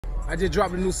I just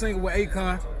dropped a new single with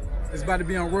Akon. It's about to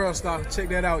be on World Star. Check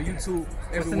that out, YouTube.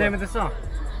 Everywhere. What's the name of the song?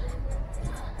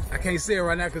 I can't say it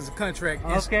right now because it's a contract.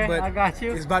 Okay, but I got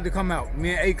you. It's about to come out.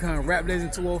 Me and Akon, Rap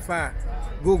Legend 205.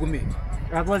 Google me.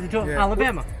 Rap Legend 205, yeah.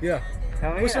 Alabama. Yeah.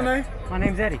 What's your name? My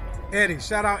name's Eddie. Eddie.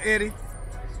 Shout out Eddie.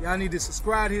 Y'all need to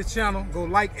subscribe to his channel. Go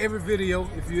like every video.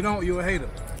 If you don't, you're a hater.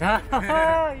 Yes,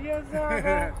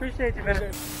 sir. Appreciate you,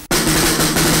 man.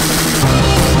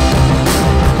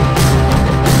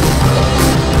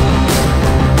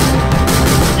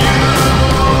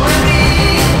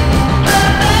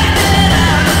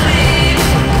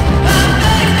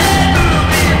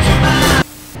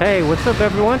 Hey, what's up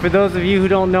everyone? For those of you who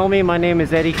don't know me, my name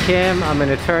is Eddie Kim. I'm an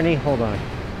attorney. Hold on.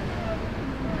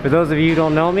 For those of you who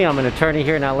don't know me, I'm an attorney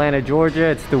here in Atlanta, Georgia.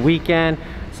 It's the weekend,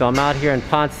 so I'm out here in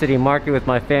Ponce City Market with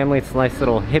my family. It's a nice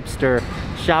little hipster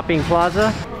shopping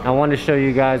plaza. I wanted to show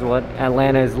you guys what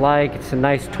Atlanta is like. It's a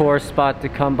nice tourist spot to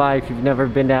come by if you've never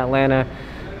been to Atlanta.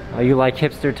 You like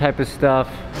hipster type of stuff,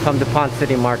 come to Ponce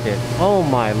City Market. Oh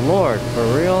my lord, for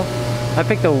real? I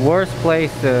picked the worst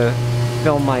place to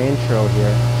film my intro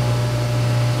here.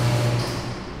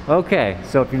 Okay,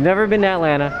 so if you've never been to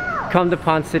Atlanta, come to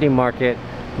Ponce City Market.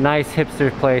 Nice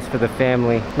hipster place for the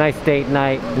family. Nice date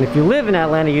night. And if you live in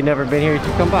Atlanta, you've never been here, you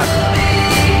should come by.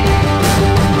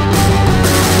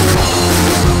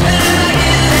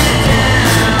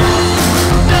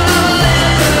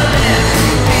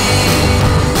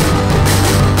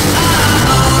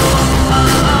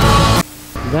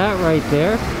 That right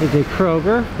there is a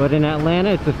Kroger, but in Atlanta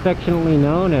it's affectionately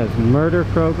known as Murder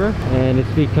Kroger, and it's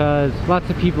because lots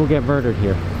of people get murdered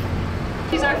here.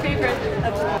 He's our favorite.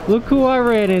 Look who I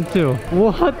ran into.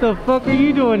 What the fuck are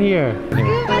you doing here?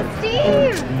 Dude, that's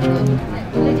Steve!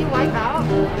 Did you wipe out?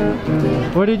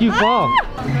 Where did you fall?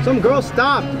 Some girl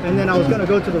stopped, and then I was gonna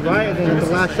go to the right, and then at the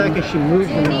last second she moved.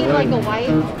 Do you need like a wipe?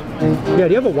 Yeah, do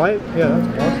you have a wipe? Yeah,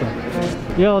 that's awesome.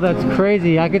 Yo, that's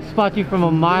crazy. I could spot you from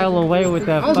a mile away with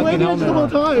that fucking helmet on. I was waiting the whole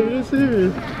time. Are you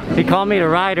serious? He called me to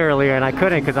ride earlier and I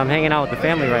couldn't because I'm hanging out with the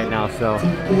family right now, so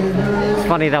it's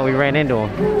funny that we ran into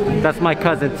him. That's my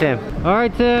cousin Tim.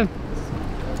 Alright, Tim.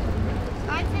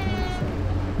 Bye,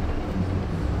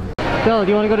 Tim. Bella,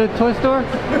 do you want to go to the toy store? I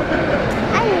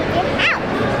need to get out.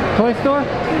 Toy store?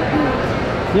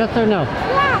 Yes or no? Yes.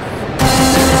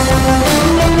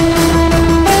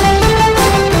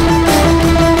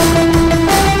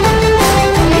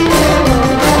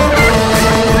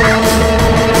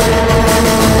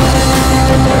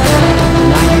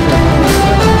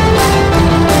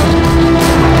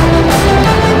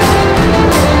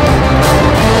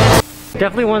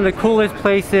 Definitely one of the coolest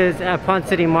places at Ponce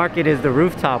City Market is the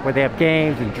rooftop, where they have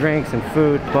games and drinks and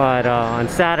food. But on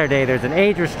Saturday there's an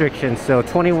age restriction, so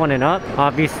 21 and up.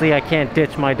 Obviously I can't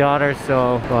ditch my daughter,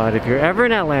 so but if you're ever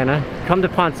in Atlanta, come to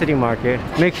Ponce City Market.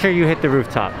 Make sure you hit the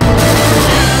rooftop.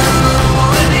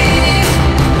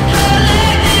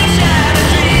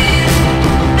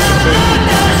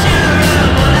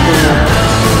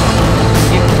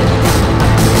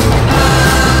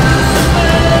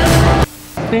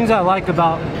 Things I like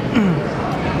about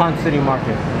Ponce City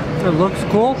Market. It looks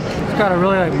cool. It's got a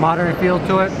really like modern feel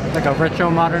to it, like a retro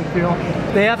modern feel.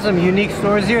 They have some unique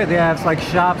stores here. They have like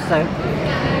shops that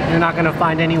you're not gonna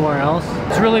find anywhere else.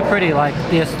 It's really pretty, like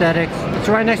the aesthetics. It's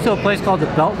right next to a place called the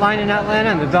Beltline in Atlanta,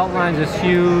 and the Beltline is this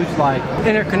huge, like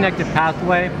interconnected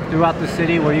pathway throughout the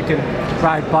city where you can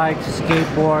ride bikes,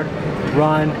 skateboard,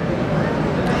 run,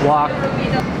 walk.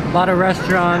 A lot of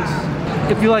restaurants.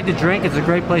 If you like to drink, it's a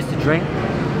great place to drink.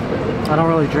 I don't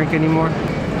really drink anymore.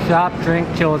 Shop, drink,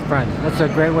 chill with friends. That's a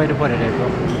great way to put it, April.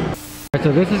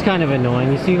 So this is kind of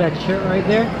annoying. You see that shirt right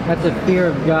there? That's a Fear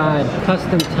of God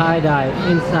custom tie-dye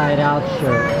inside out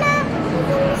shirt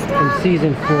from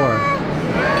season 4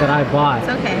 that I bought.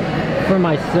 It's okay. For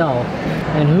myself.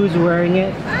 And who's wearing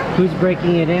it? Who's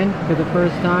breaking it in for the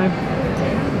first time?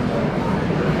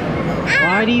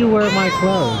 Why do you wear my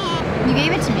clothes? You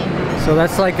gave it to me. So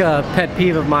that's like a pet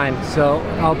peeve of mine. So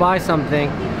I'll buy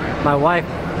something, my wife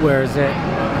wears it,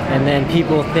 and then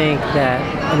people think that,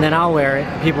 and then I'll wear it,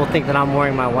 people think that I'm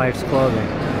wearing my wife's clothing.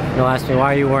 And they'll ask me,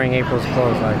 why are you wearing April's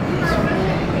clothes? Like, it's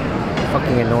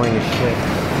fucking annoying as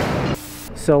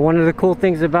shit. So one of the cool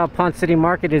things about Ponce City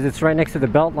Market is it's right next to the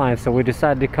Beltline. So we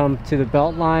decided to come to the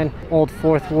Beltline, Old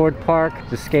 4th Ward Park,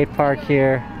 the skate park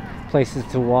here, places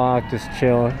to walk, just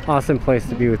chill. Awesome place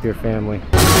to be with your family.